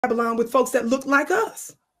Babylon with folks that look like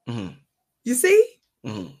us. Mm-hmm. You see?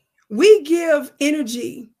 Mm-hmm. We give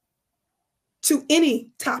energy to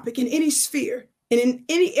any topic in any sphere and in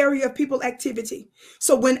any area of people activity.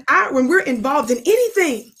 So when we're involved in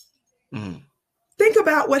anything, Mm-hmm. think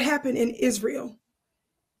about what happened in Israel.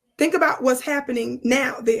 Think about what's happening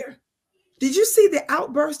now there. Did you see the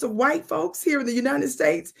outburst of white folks here in the United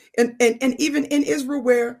States and even in Israel,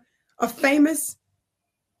 where a famous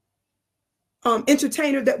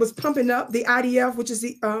entertainer that was pumping up the IDF, which is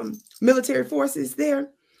the military forces there.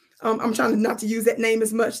 I'm trying not to use that name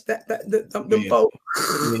as much. The folk.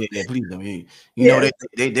 Yeah, please don't. You know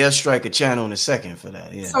they'll strike a channel in a second for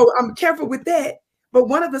that. Yeah. So I'm careful with that. But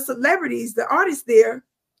one of the celebrities, the artist there,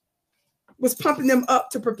 was pumping them up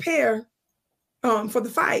to prepare for the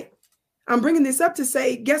fight. I'm bringing this up to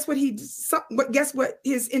say, guess what his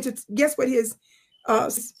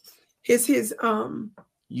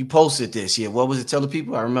you posted this, yeah. What was it? Tell the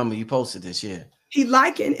people. I remember you posted this, yeah. He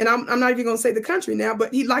likened, and I'm not even going to say the country now,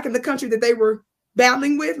 but he likened the country that they were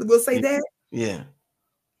battling with. We'll say that. Yeah.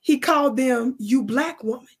 He called them, "You black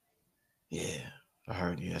woman." Yeah, I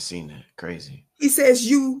heard you. I seen that. Crazy. He says,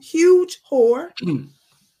 "You huge whore,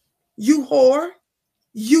 you whore,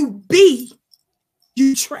 you be,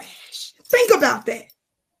 you trash." Think about that.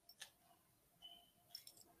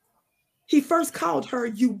 He first called her,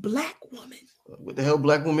 "You black woman." What the hell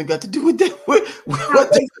black woman got to do with that?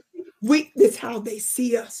 That's how they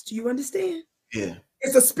see us. Do you understand? Yeah.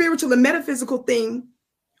 It's a spiritual and metaphysical thing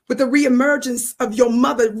with the reemergence of your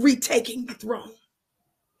mother retaking the throne.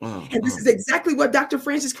 And this is exactly what Dr.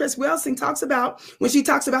 Frances Cress Welsing talks about when she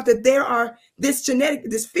talks about that there are this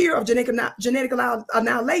fear of genetic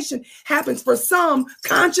annihilation happens for some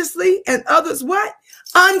consciously and others what?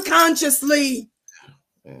 Unconsciously.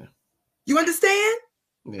 Yeah. You understand?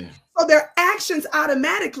 Yeah. So their actions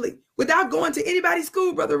automatically, without going to anybody's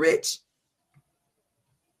school, Brother Rich,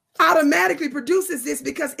 automatically produces this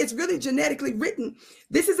because it's really genetically written.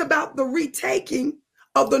 This is about the retaking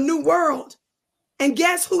of the new world. And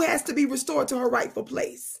guess who has to be restored to her rightful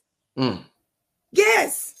place?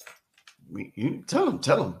 Guess. You tell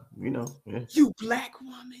them, you know. Yeah. You black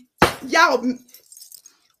woman. Y'all,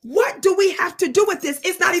 what do we have to do with this?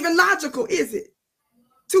 It's not even logical, is it?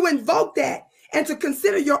 To invoke that and to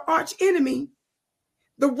consider your arch enemy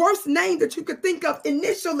the worst name that you could think of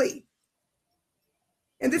initially.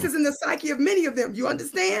 And this is in the psyche of many of them. You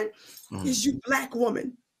understand? Is you black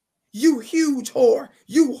woman. You huge whore.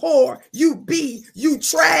 You be, you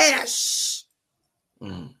trash.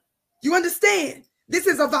 You understand? This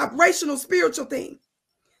is a vibrational spiritual thing.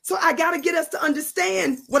 So I got to get us to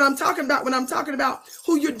understand what I'm talking about when I'm talking about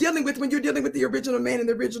who you're dealing with when you're dealing with the original man and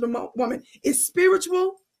the original woman. It's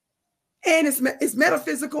spiritual and it's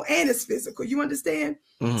metaphysical and it's physical. You understand?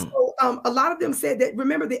 So a lot of them said that,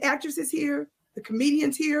 remember the actresses here, the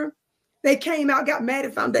comedians here, they came out, got mad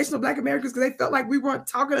at Foundational Black Americans because they felt like we weren't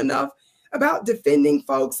talking enough about defending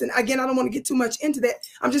folks. And again, I don't want to get too much into that.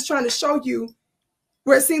 I'm just trying to show you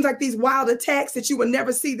where it seems like these wild attacks that you would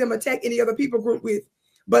never see them attack any other people group with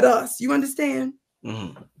but us. You understand?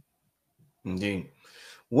 Indeed.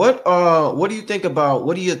 What do you think about,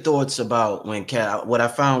 what are your thoughts about when what I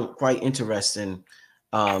found quite interesting,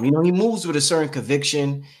 you know, he moves with a certain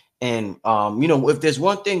conviction. And, you know, if there's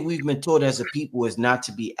one thing we've been taught as a people is not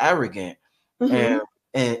to be arrogant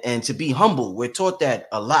and to be humble. We're taught that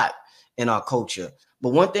a lot in our culture.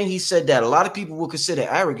 But one thing he said that a lot of people will consider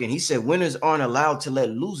arrogant, he said winners aren't allowed to let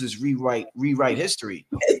losers rewrite history.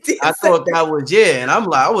 I thought that was, yeah. And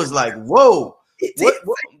I was like, whoa,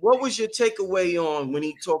 what was your takeaway on when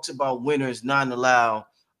he talks about winners not allow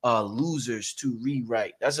losers to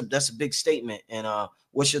rewrite? That's a big statement. And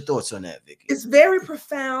what's your thoughts on that, Vicki? It's very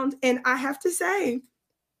profound. And I have to say,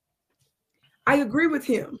 I agree with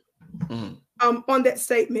him on that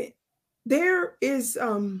statement. There is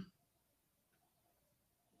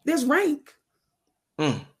there's rank.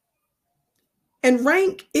 And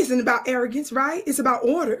rank isn't about arrogance, right? It's about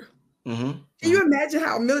order. Can you imagine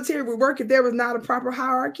how military would work if there was not a proper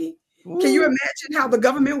hierarchy? Can you imagine how the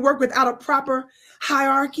government worked without a proper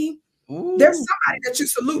hierarchy? There's somebody that you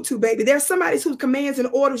salute to, baby. There's somebody whose commands and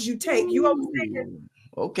orders you take. You understand?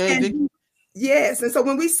 Okay. And, yes. And so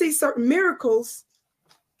when we see certain miracles,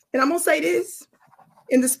 and I'm going to say this,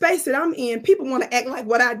 in the space that I'm in, people want to act like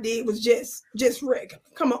what I did was just regular.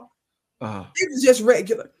 Come on. It was just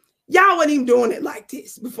regular. Y'all wasn't even doing it like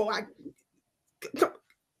this before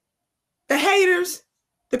the haters,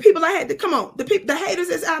 the people I had to, come on, the haters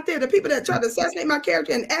that's out there, the people that try to assassinate my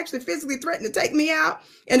character and actually physically threaten to take me out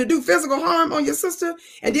and to do physical harm on your sister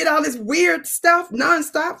and did all this weird stuff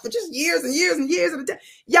nonstop for just years and years and years at a time.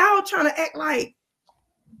 Y'all trying to act like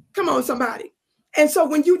Come on, somebody. And so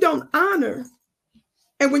when you don't honor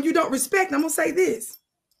and when you don't respect, I'm going to say this,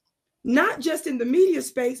 not just in the media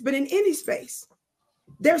space, but in any space,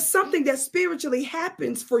 there's something that spiritually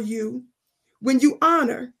happens for you when you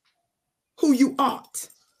honor who you ought.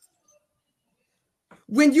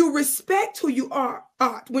 When you respect who you are,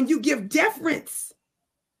 when you give deference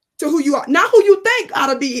to who you are, not who you think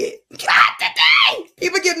ought to be it. God, today,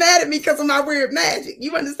 people get mad at me because of my weird magic.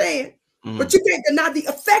 You understand? Mm-hmm. But you can't deny the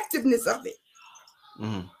effectiveness of it.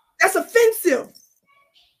 Mm-hmm. That's offensive.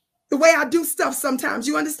 The way I do stuff sometimes,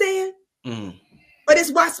 you understand? Mm-hmm. But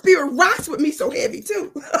it's why spirit rocks with me so heavy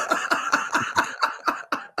too.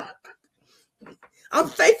 I'm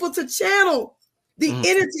faithful to channel the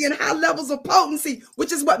energy and high levels of potency,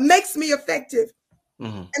 which is what makes me effective.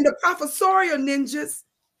 Mm-hmm. And the professorial ninjas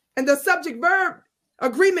and the subject verb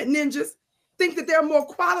agreement ninjas think that they're more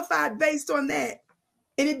qualified based on that.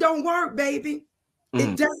 And it don't work, baby.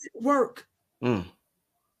 It doesn't work. The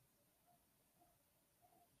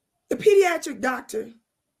pediatric doctor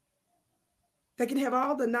that can have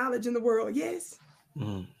all the knowledge in the world, yes,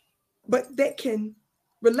 but that can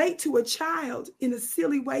relate to a child in a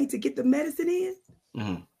silly way to get the medicine in,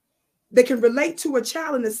 that can relate to a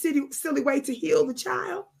child in a silly way to heal the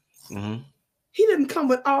child. He didn't come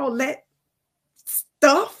with all that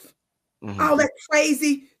stuff, all that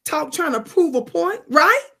crazy talk trying to prove a point,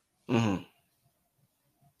 right?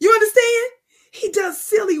 You understand? He does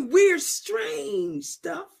silly, weird, strange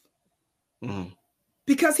stuff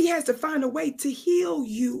because he has to find a way to heal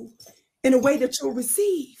you in a way that you'll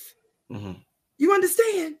receive. You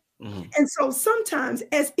understand? And so sometimes,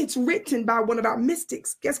 as it's written by one of our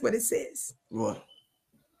mystics, guess what it says? What?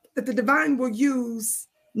 That the divine will use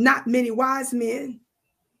not many wise men,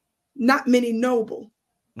 not many noble,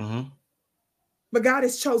 but God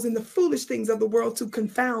has chosen the foolish things of the world to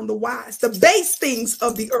confound the wise, the base things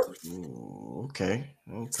of the earth. Ooh, okay.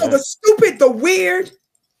 So the stupid, the weird,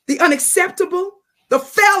 the unacceptable, the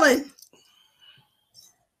felon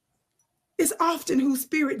is often who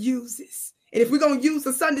spirit uses. And if we're going to use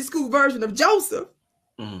the Sunday school version of Joseph,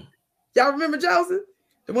 y'all remember Joseph?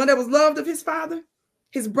 The one that was loved of his father?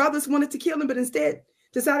 His brothers wanted to kill him, but instead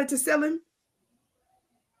decided to sell him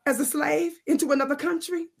as a slave into another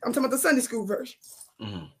country. I'm talking about the Sunday school version.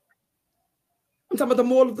 I'm talking about the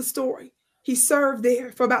moral of the story. He served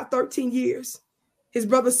there for about 13 years. His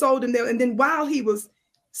brother sold him there. And then while he was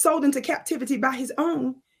sold into captivity by his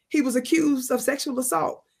own, he was accused of sexual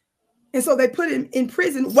assault. And so they put him in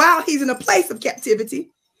prison while he's in a place of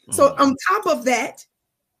captivity. So on top of that,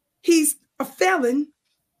 he's a felon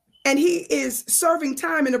and he is serving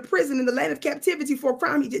time in a prison in the land of captivity for a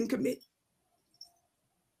crime he didn't commit.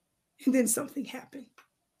 And then something happened.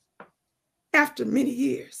 After many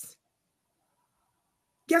years.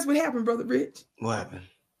 Guess what happened, Brother Rich? What happened?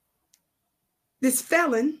 This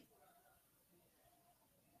felon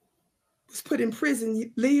was put in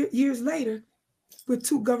prison years later with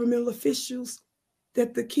 2 governmental officials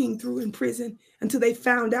that the king threw in prison until they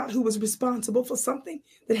found out who was responsible for something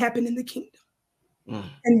that happened in the kingdom.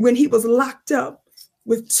 And when he was locked up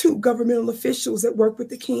with 2 governmental officials that worked with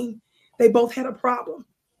the king, they both had a problem.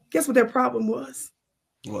 Guess what their problem was?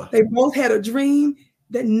 What? They both had a dream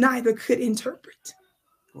that neither could interpret.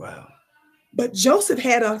 Wow. But Joseph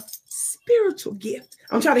had a spiritual gift.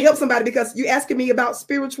 I'm trying to help somebody because you're asking me about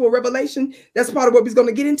spiritual revelation. That's part of what we're going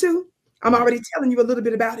to get into. I'm already telling you a little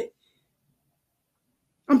bit about it.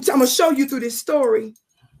 I'm going to show you through this story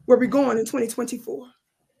where we're going in 2024.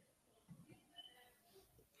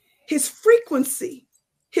 His frequency,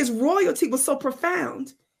 his royalty was so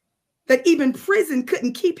profound that even prison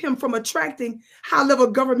couldn't keep him from attracting high-level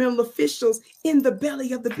governmental officials in the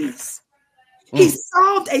belly of the beast. He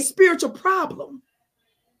solved a spiritual problem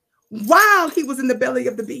while he was in the belly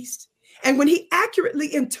of the beast. And when he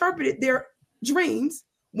accurately interpreted their dreams,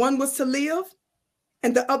 one was to live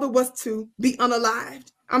and the other was to be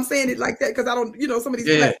unalived. I'm saying it like that because I don't, some of these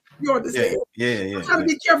people, you understand. I'm trying to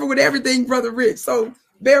be careful with everything, Brother Rich. So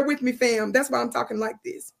bear with me, fam. That's why I'm talking like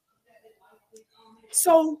this.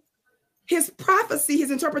 So his prophecy,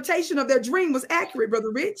 his interpretation of their dream was accurate,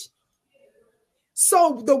 Brother Rich.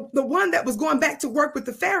 So the one that was going back to work with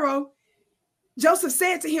the Pharaoh, Joseph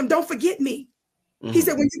said to him, don't forget me. He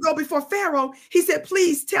said, when you go before Pharaoh, he said,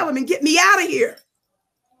 please tell him and get me out of here.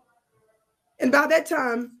 And by that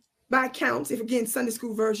time, by accounts, if again, Sunday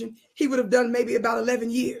school version, he would have done maybe about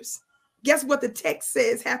 11 years. Guess what the text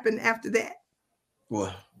says happened after that?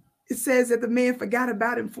 What? It says that the man forgot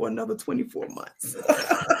about him for another 24 months.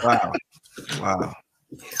 Wow. Wow.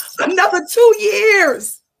 Another 2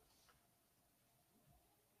 years.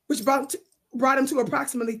 Which brought him to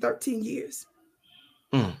approximately 13 years.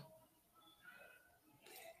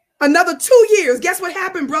 Another 2 years. Guess what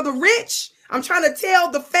happened, Brother Rich? I'm trying to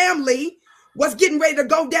tell the family what's getting ready to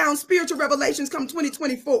go down, spiritual revelations come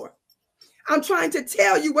 2024. I'm trying to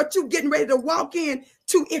tell you what you're getting ready to walk in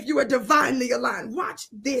to if you are divinely aligned. Watch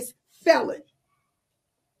this felon.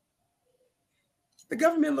 The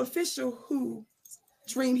governmental official who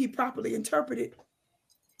dream he properly interpreted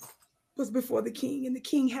was before the king, and the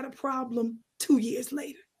king had a problem 2 years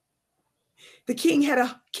later. The king had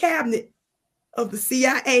a cabinet of the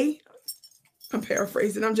CIA. I'm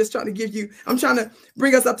paraphrasing. I'm just trying to give you, I'm trying to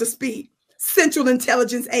bring us up to speed. Central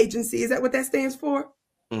Intelligence Agency. Is that what that stands for?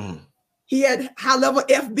 Mm-hmm. He had high-level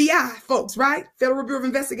FBI folks, right? Federal Bureau of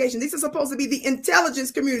Investigation. These are supposed to be the intelligence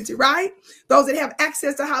community, right? Those that have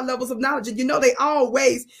access to high levels of knowledge. And you know they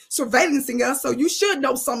always surveillancing us, so you should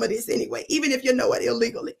know some of this anyway, even if you know it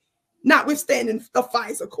illegally, notwithstanding the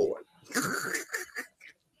FISA court.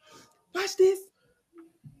 Watch this.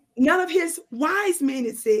 None of his wise men,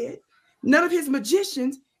 it said, none of his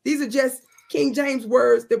magicians, these are just King James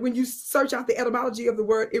words that when you search out the etymology of the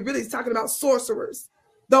word, it really is talking about sorcerers,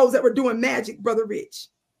 those that were doing magic, Brother Rich.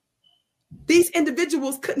 These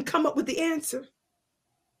individuals couldn't come up with the answer.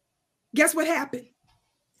 Guess what happened?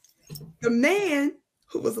 The man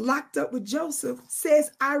who was locked up with Joseph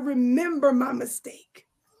says, I remember my mistake.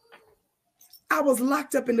 I was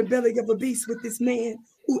locked up in the belly of a beast with this man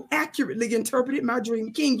who accurately interpreted my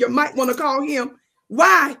dream. King, you might want to call him.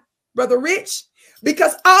 Why, Brother Rich?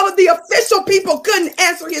 Because all of the official people couldn't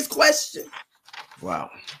answer his question. Wow.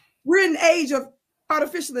 We're in the age of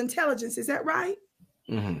artificial intelligence. Is that right?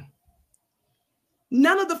 Mm-hmm.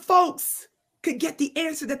 None of the folks could get the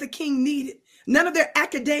answer that the king needed. None of their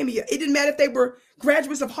academia. It didn't matter if they were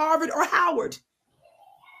graduates of Harvard or Howard.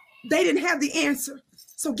 They didn't have the answer.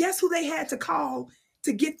 So guess who they had to call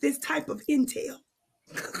to get this type of intel?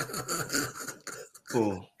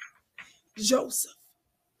 Cool. Joseph.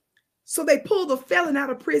 So they pulled the felon out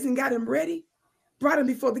of prison, got him ready, brought him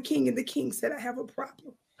before the king, and the king said, I have a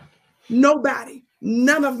problem. Nobody,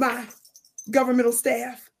 none of my governmental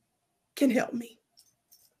staff can help me.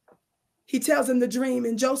 He tells him the dream,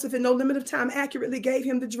 and Joseph, in no limit of time, accurately gave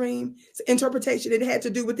him the dream's interpretation. It had to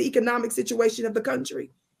do with the economic situation of the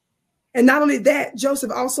country. And not only that,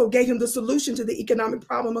 Joseph also gave him the solution to the economic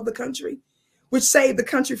problem of the country, which saved the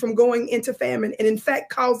country from going into famine, and in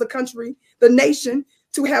fact caused the country, the nation,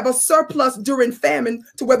 to have a surplus during famine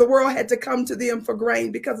to where the world had to come to them for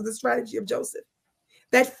grain because of the strategy of Joseph.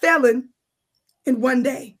 That felon in one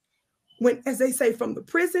day went, as they say, from the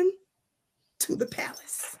prison to the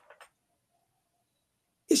palace.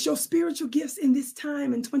 It's your spiritual gifts in this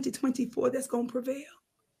time in 2024 that's going to prevail.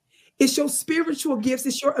 It's your spiritual gifts.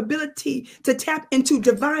 It's your ability to tap into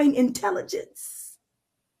divine intelligence.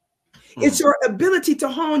 It's your ability to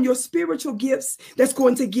hone your spiritual gifts that's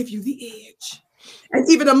going to give you the edge. And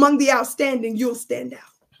even among the outstanding, you'll stand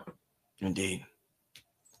out. Indeed.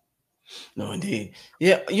 No, indeed.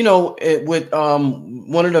 Yeah, you know, with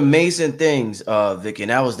one of the amazing things, Vicki, and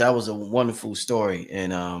that was a wonderful story.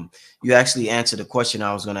 And you actually answered the question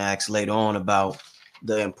I was going to ask later on about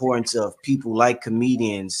the importance of people like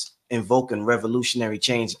comedians invoking revolutionary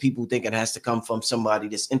change. People think it has to come from somebody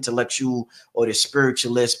that's intellectual or the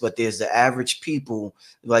spiritualist, but there's the average people,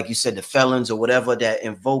 like you said, the felons or whatever, that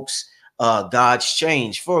invokes God's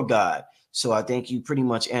change for God. So I think you pretty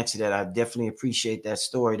much answered that. I definitely appreciate that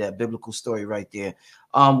story, that biblical story right there.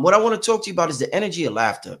 What I want to talk to you about is the energy of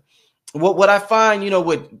laughter. What I find, you know,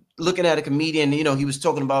 with looking at a comedian, you know, he was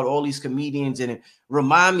talking about all these comedians, and it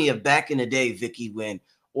remind me of back in the day, Vicki, when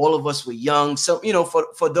all of us were young. So, you know,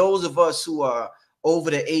 for those of us who are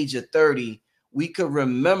over the age of 30, we could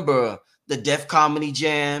remember the Def Comedy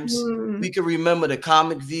Jams. We could remember the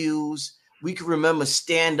Comic Views. We can remember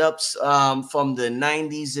stand-ups from the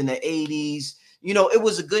 90s and the 80s. You know, it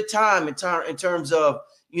was a good time in terms of,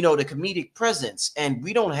 you know, the comedic presence. And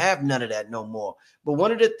we don't have none of that no more. But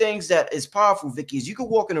one of the things that is powerful, Vicki, is you can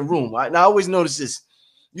walk in a room. Right? And I always notice this.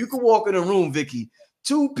 You can walk in a room, Vicki.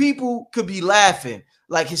 Two people could be laughing,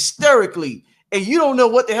 like hysterically. And you don't know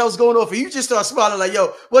what the hell's going on for you. Just start smiling like,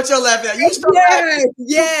 yo, what y'all laughing at? You start laughing.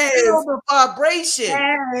 Yes. You feel the vibration.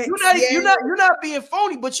 Yes, You're not being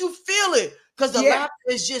phony, but you feel it because the laughter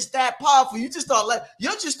is just that powerful. You just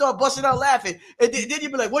start busting out laughing, and then you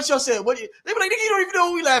be like, "What y'all saying?" They be like, "You don't even know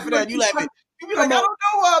who we laughing at." You laughing. You be like, "I don't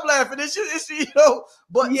know why I'm laughing." It's you know.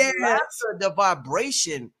 But laughter, the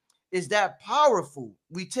vibration is that powerful.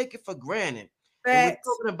 We take it for granted. And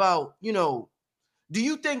we're talking about, you know. Do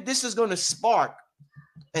you think this is going to spark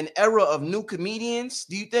an era of new comedians?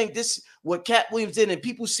 Do you think this, what Cat Williams did, and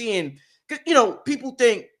people seeing, you know, people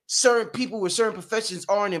think certain people with certain professions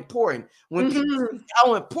aren't important. When people Mm-hmm. see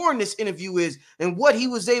how important this interview is and what he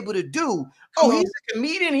was able to do, Come oh, on. he's a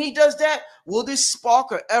comedian, he does that. Will this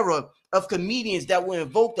spark an era of comedians that will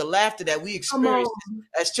invoke the laughter that we Come on. experienced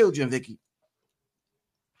as children, Vicki?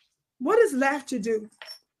 What does laughter do?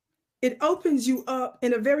 It opens you up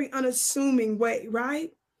in a very unassuming way,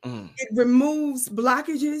 right? Mm. It removes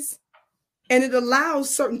blockages and it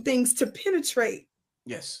allows certain things to penetrate.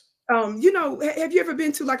 Yes. You know, have you ever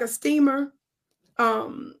been to like a steamer, a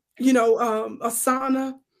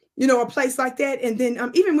sauna, a place like that? And then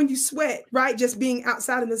even when you sweat, right, just being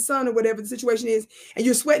outside in the sun or whatever the situation is, and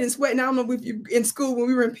you're sweating, sweating. I don't know if you in school when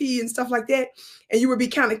we were in PE and stuff like that, and you would be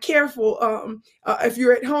kind of careful if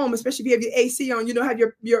you're at home, especially if you have your AC on. You know, have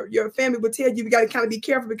your family would tell you got to kind of be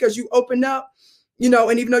careful because you open up.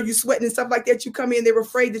 And even though you're sweating and stuff like that, you come in, they're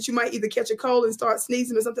afraid that you might either catch a cold and start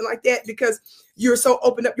sneezing or something like that because you're so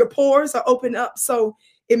open up, your pores are open up. So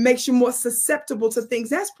it makes you more susceptible to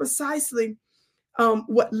things. That's precisely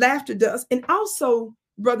what laughter does. And also,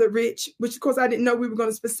 Brother Rich, which of course I didn't know we were going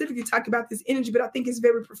to specifically talk about this energy, but I think it's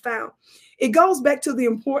very profound. It goes back to the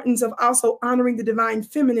importance of also honoring the divine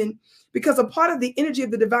feminine, because a part of the energy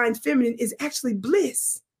of the divine feminine is actually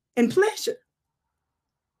bliss and pleasure.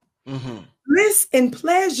 Mm-hmm. Bliss and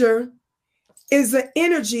pleasure is an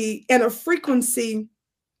energy and a frequency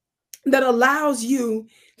that allows you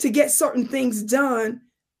to get certain things done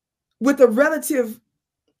with a relative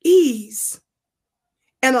ease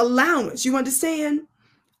and allowance. You understand?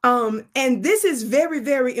 And this is very,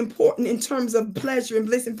 very important in terms of pleasure and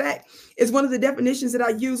bliss. In fact, it's one of the definitions that I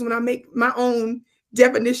use when I make my own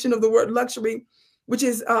definition of the word luxury, which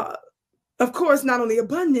is, of course, not only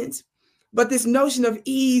abundance, but this notion of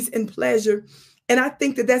ease and pleasure. And I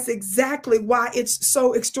think that that's exactly why it's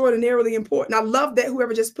so extraordinarily important. I love that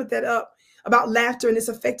whoever just put that up about laughter and its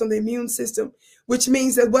effect on the immune system, which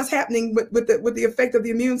means that what's happening with the effect of the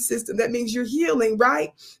immune system, that means you're healing,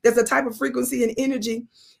 right? There's a type of frequency and energy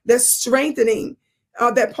that's strengthening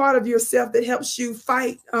that part of yourself that helps you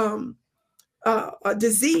fight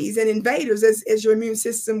disease and invaders as your immune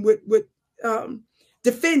system would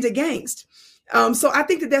defend against. So I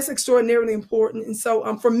think that that's extraordinarily important. And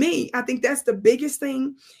so for me, I think that's the biggest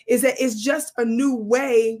thing, is that it's just a new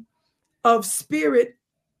way of spirit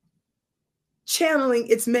channeling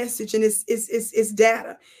its message and its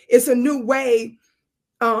data. It's a new way,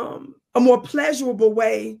 a more pleasurable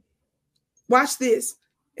way. Watch this.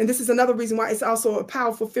 And this is another reason why it's also a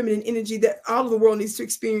powerful feminine energy that all of the world needs to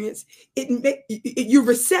experience. You're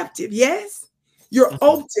receptive, yes? You're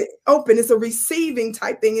open. It's a receiving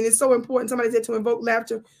type thing. And it's so important. Somebody said to invoke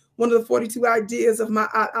laughter, one of the 42 ideas of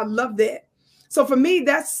I love that. So for me,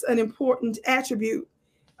 that's an important attribute.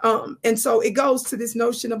 And so it goes to this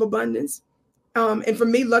notion of abundance. And for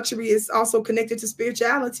me, luxury is also connected to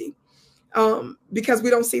spirituality, because we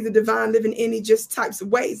don't see the divine live in any just types of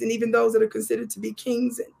ways. And even those that are considered to be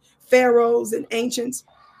kings and pharaohs and ancients,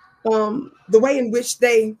 the way in which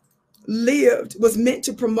they lived was meant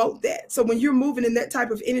to promote that. So when you're moving in that type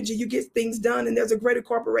of energy, you get things done, and there's a greater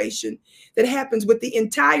corporation that happens with the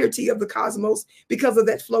entirety of the cosmos because of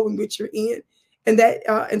that flow in which you're in. And that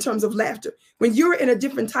in terms of laughter, when you're in a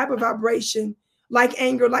different type of vibration, like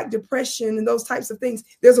anger, like depression, and those types of things,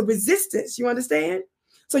 there's a resistance. You understand?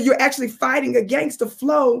 So you're actually fighting against the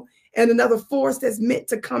flow and another force that's meant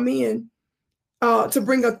to come in to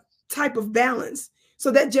bring a type of balance. So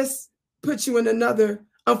that just puts you in another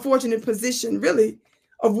unfortunate position, really,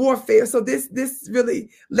 of warfare. So this really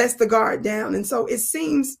lets the guard down. And so it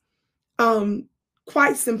seems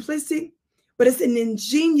quite simplistic, but it's an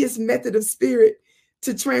ingenious method of spirit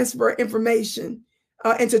to transfer information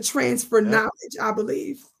and to transfer knowledge, I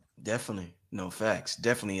believe. Definitely. No, facts.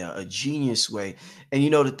 Definitely a genius way. And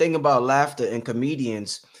the thing about laughter and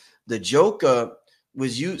comedians, the Joker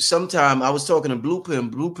was used sometime. I was talking to Blue Pill,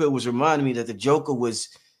 and Blue Pill was reminding me that the Joker was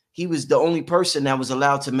the only person that was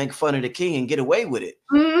allowed to make fun of the king and get away with it.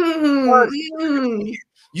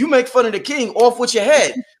 You make fun of the king off with your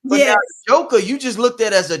head. But now the Joker, you just looked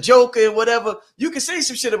at as a joker and whatever. You can say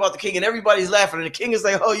some shit about the king and everybody's laughing. And the king is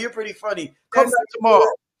like, oh, you're pretty funny. Come back tomorrow.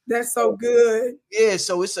 That's so good. Yeah,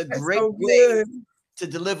 so it's a great way to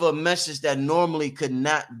deliver a message that normally could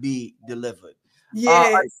not be delivered.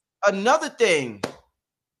 Yes. Another thing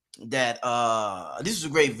that this is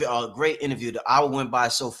a great interview. The hour went by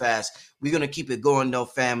so fast. We're gonna keep it going though,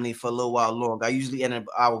 family, for a little while longer. I usually end an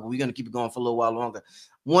hour, but we're gonna keep it going for a little while longer.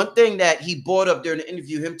 One thing that he brought up during the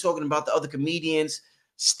interview, him talking about the other comedians,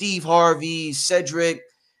 Steve Harvey, Cedric,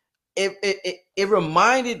 it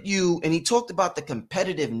reminded you, and he talked about the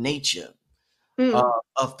competitive nature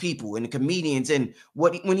of people and the comedians. And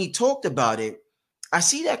when he talked about it, I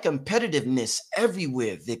see that competitiveness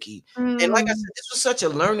everywhere, Vicki. And like I Mm. said, this was such a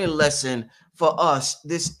learning lesson for us,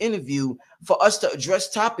 this interview, for us to address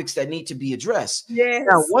topics that need to be addressed. Now,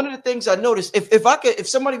 Yes. one of the things I noticed, if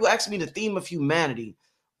somebody would ask me the theme of humanity,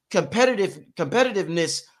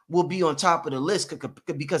 competitiveness will be on top of the list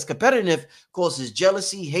because competitive causes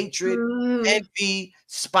jealousy, hatred, Mm. envy,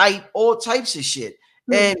 spite, all types of shit.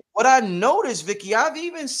 Mm. And what I noticed, Vicki, I've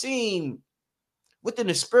even seen within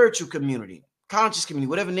the spiritual community, conscious community,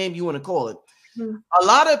 whatever name you want to call it, Mm. a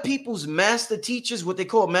lot of people's master teachers, what they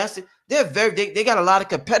call master, they got a lot of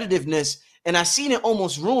competitiveness, and I seen it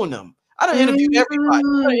almost ruin them. I don't interview everybody.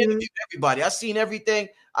 Mm. I seen everything.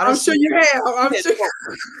 I don't I'm sure see. you have. I'm Yeah, sure.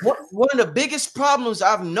 so one of the biggest problems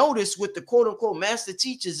I've noticed with the quote unquote master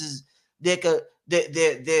teachers is their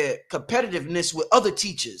competitiveness with other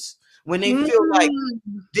teachers when they feel like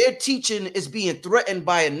Mm. their teaching is being threatened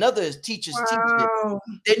by another teacher's teaching. Wow.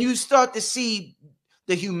 Then you start to see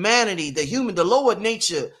the humanity, the lower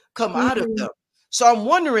nature come out of Mm. them. So I'm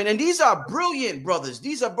wondering, and these are brilliant brothers.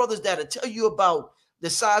 These are brothers that'll tell you about the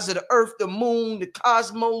size of the earth, the moon, the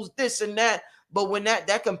cosmos, this and that. But when that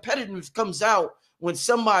competitiveness comes out, when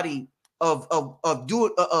somebody of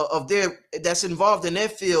their that's involved in their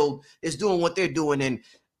field is doing what they're doing, and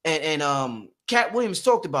Cat Williams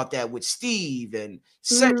talked about that with Steve and Mm.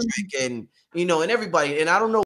 Cedric and and everybody. And I don't know